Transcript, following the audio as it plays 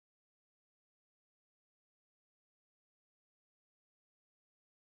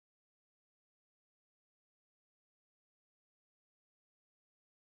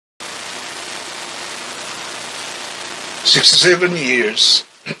67 years,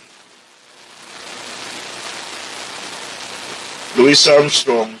 Louis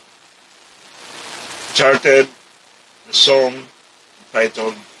Armstrong charted the song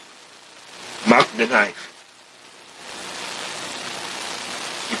titled "Mack the Knife."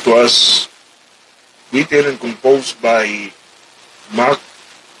 It was written and composed by Mark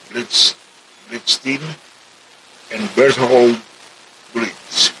Blitzstein and Berthold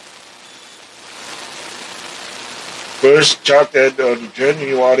Bridge. First charted on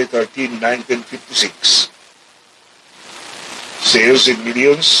January 13, 1956. Sales in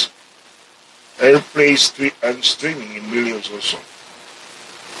millions, airplay and streaming in millions also.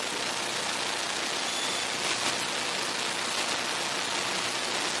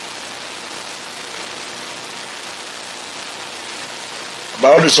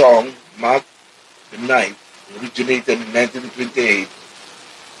 About the song, Mack the Knife originated in 1928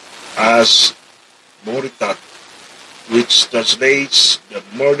 as Moritat, which translates the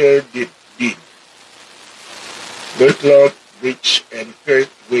murder deed. Bertolt Brecht and Kurt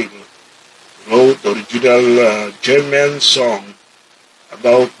Weill wrote the original German song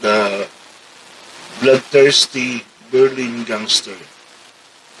about the bloodthirsty Berlin gangster.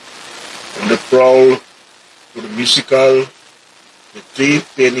 And the prowl for the musical The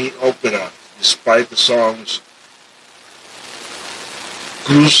Three-Penny Opera, despite the song's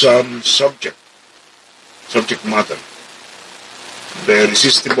gruesome subject matter. The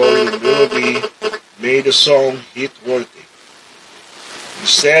irresistible melody made the song hit-worthy.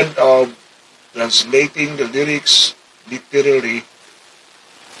 Instead of translating the lyrics literally,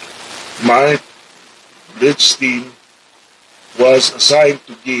 Mark Blitzstein was assigned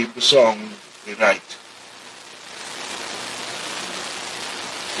to give the song a rewrite.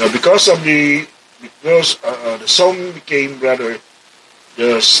 Now, because the song became rather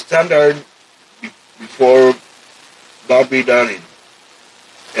the standard before Bobby Darin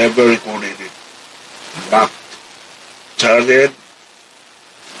ever recorded it. Mack charted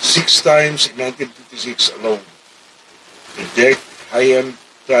 6 times in 1956 alone. The Deck High-End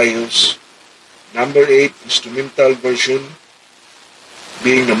Trios number 8 instrumental version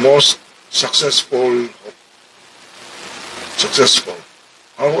being the most successful.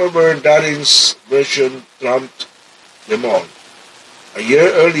 However, Darin's version trumped them all. A year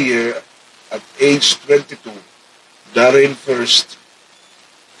earlier, at age 22, Darin first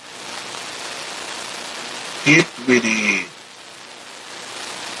hit with the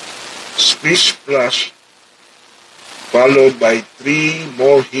Splish Splash, followed by 3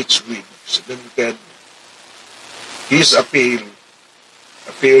 more hits with cemented his appeal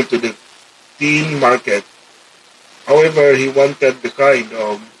to the teen market. However, he wanted the kind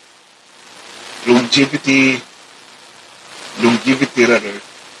of longevity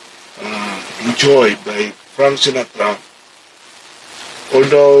enjoyed by Frank Sinatra.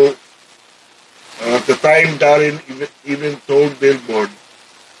 Although at the time, Darin even told Billboard,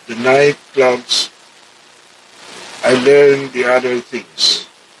 "The nightclubs, I learned the other things."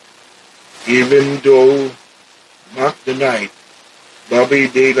 Even though Mack the Knife, Bobby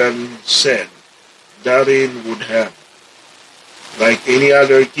Darin said Darin would have, like any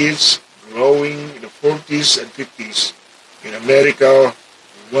other kids growing in the 40s and 50s in America,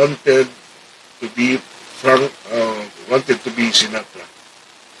 wanted to be Sinatra.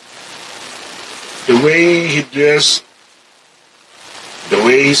 The way he dressed, the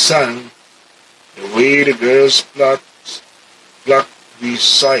way he sang, the way the girls plucked his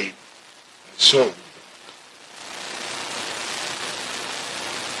side, and so.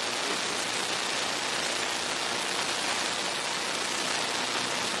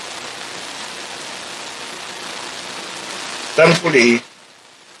 Thankfully,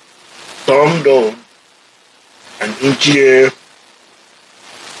 Tom Dog, an engineer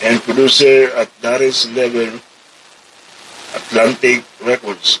and producer at Darin's level, Atlantic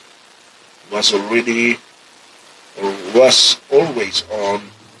Records, was always on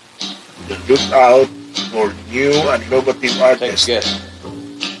the lookout for new and innovative artists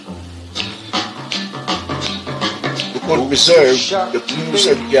who could preserve the blues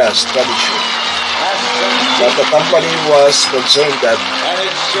and jazz tradition. But the company was concerned that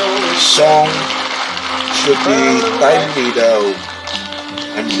song should be timely though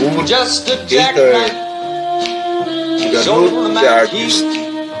and would cater to the mood of the artist,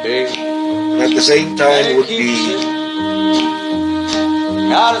 and at the same time would be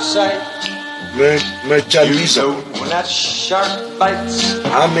merchandisable.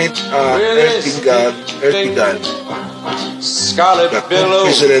 Amit Ertigan Scarlet The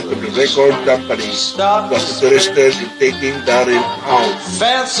billows, president of the record company was interested in taking Daryl out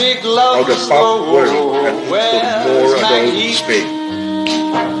fancy of gloves, the pop world and into more adult space.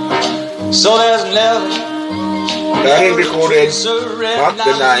 So there's never Daryl recorded "Mack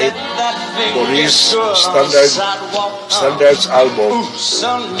the Knife" for his Standards album.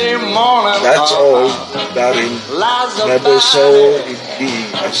 Sunday morning. That's all. Daryl never saw it being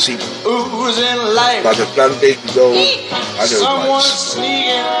a single, but the plan to go otherwise.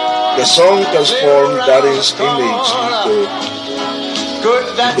 The song transformed Daryl's image into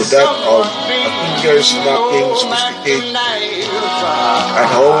that of a finger-snapping, sophisticated, at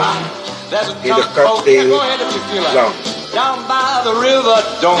home in the cocktail lounge. Down by the river,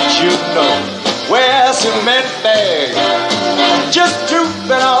 don't you know, where cement bags just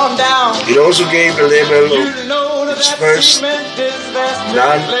trooping on down. It also gave the label of its first non-R&B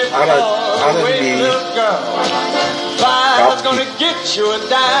Fire's gonna get you a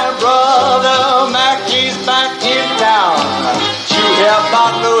dime, brother. Mackey's back in town. You hear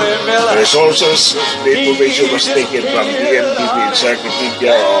about Louis Miller? The resources, the information was taken from DMTV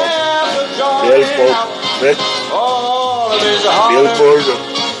Encyclopedia of Billboard,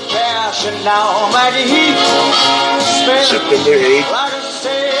 September 8.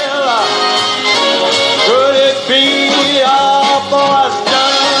 Could it be our boy's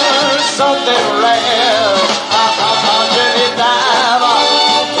done something rare?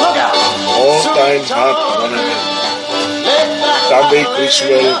 All-time hot 100. Tabby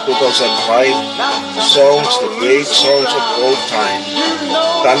Criswell 2005. Songs, the great songs of all time.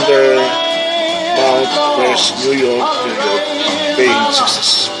 Thunder, Mount, West, New York, page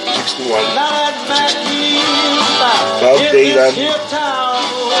 61, 60. Bob Dylan,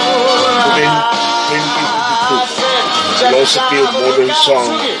 2022. Philosophy of Modern Song,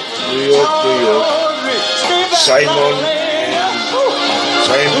 New York, New York. Simon and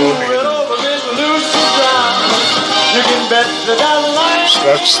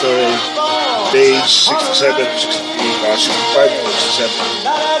Structure, page 67, 63, 65, 67.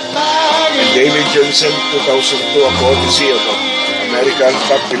 And David Johnson, 2002, A Courtesy of American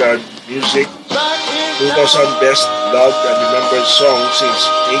Popular Music, 2000 Best Loved and Remembered Songs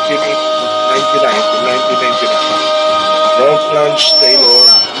since 1899 to 1999. Ralph Lunch Taylor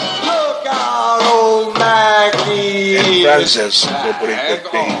and Frances Incorporated,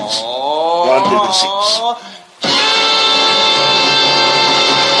 page 136.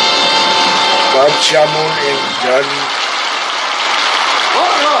 Bob Shamoun and John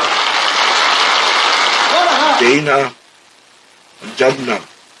Dana Jabna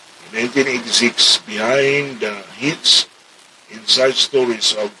in 1986, behind the hits inside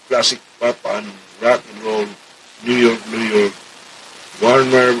stories of classic pop and rock and roll, New York, New York.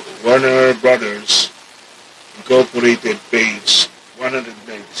 Warner Brothers Incorporated, page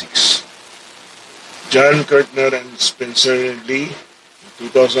 196. John Kirtner and Spencer Lee in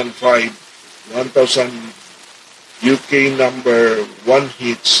 2005, 1000 UK number one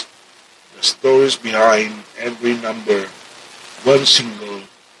hits, the stories behind every number one single,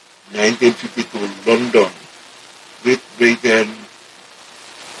 1952 London, Great Britain,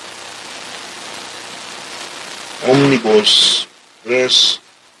 Omnibus Press,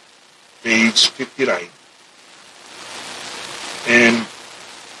 page 59. And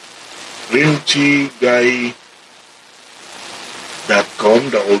RimchiGuy.com,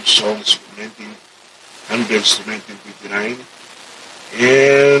 the old songs from 1900s to 1959.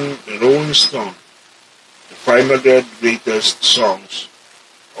 And the Rolling Stone, the 500 greatest songs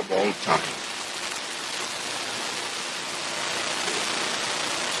of all time.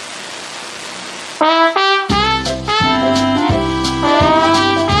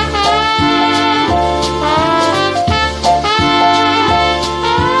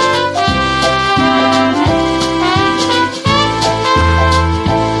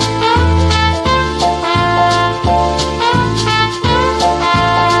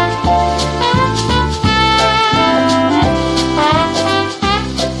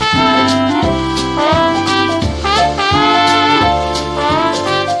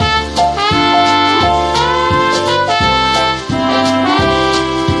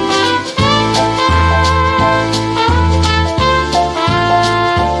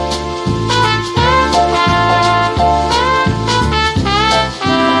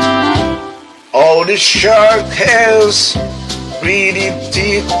 Oh, the shark has pretty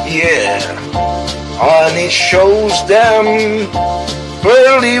teeth, yeah, and it shows them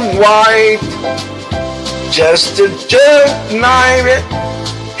pearly white. Just a jackknife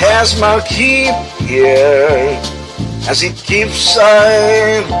has my keep, yeah, as it keeps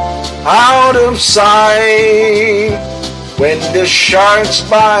out of sight. when the sharks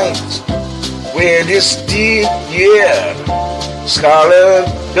bite with his teeth, yeah. Scarlet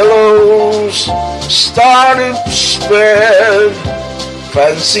billows started to spread.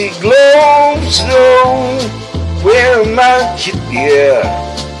 Fancy gloves, though, wear my kit, yeah.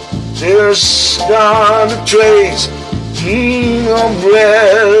 There's not a trace of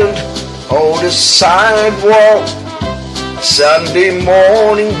bread on the sidewalk. Sunday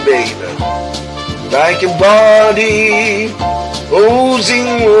morning, baby, like a body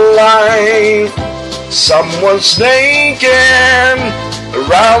oozing life. Someone's naked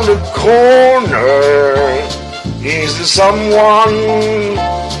around the corner. Is there someone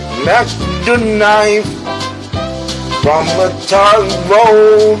mack the knife from a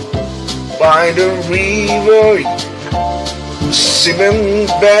tugboat by the river? Cement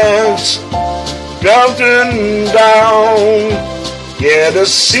bags dropping down. Yeah, the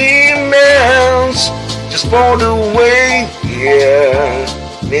cement's just poured away. Yeah,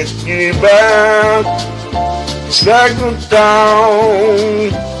 meet me back. It's back to town.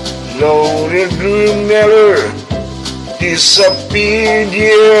 Loaded blue miller disappeared,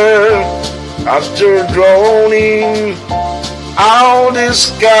 yeah, after drowning out his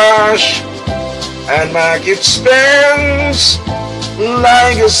cash. And Mac it spends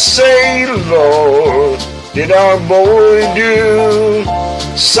like a sailor. Did our boy do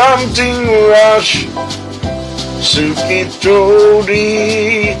something rash? Suki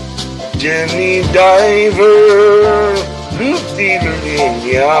Todi, Jenny Diver, Lucy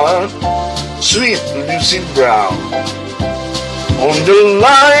Linia, Sweet Lucy Brown. On the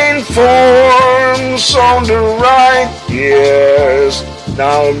line forms on the right, yes.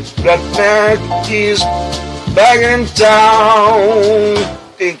 Now that Mac is back in town.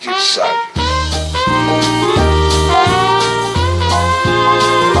 Thank you, son.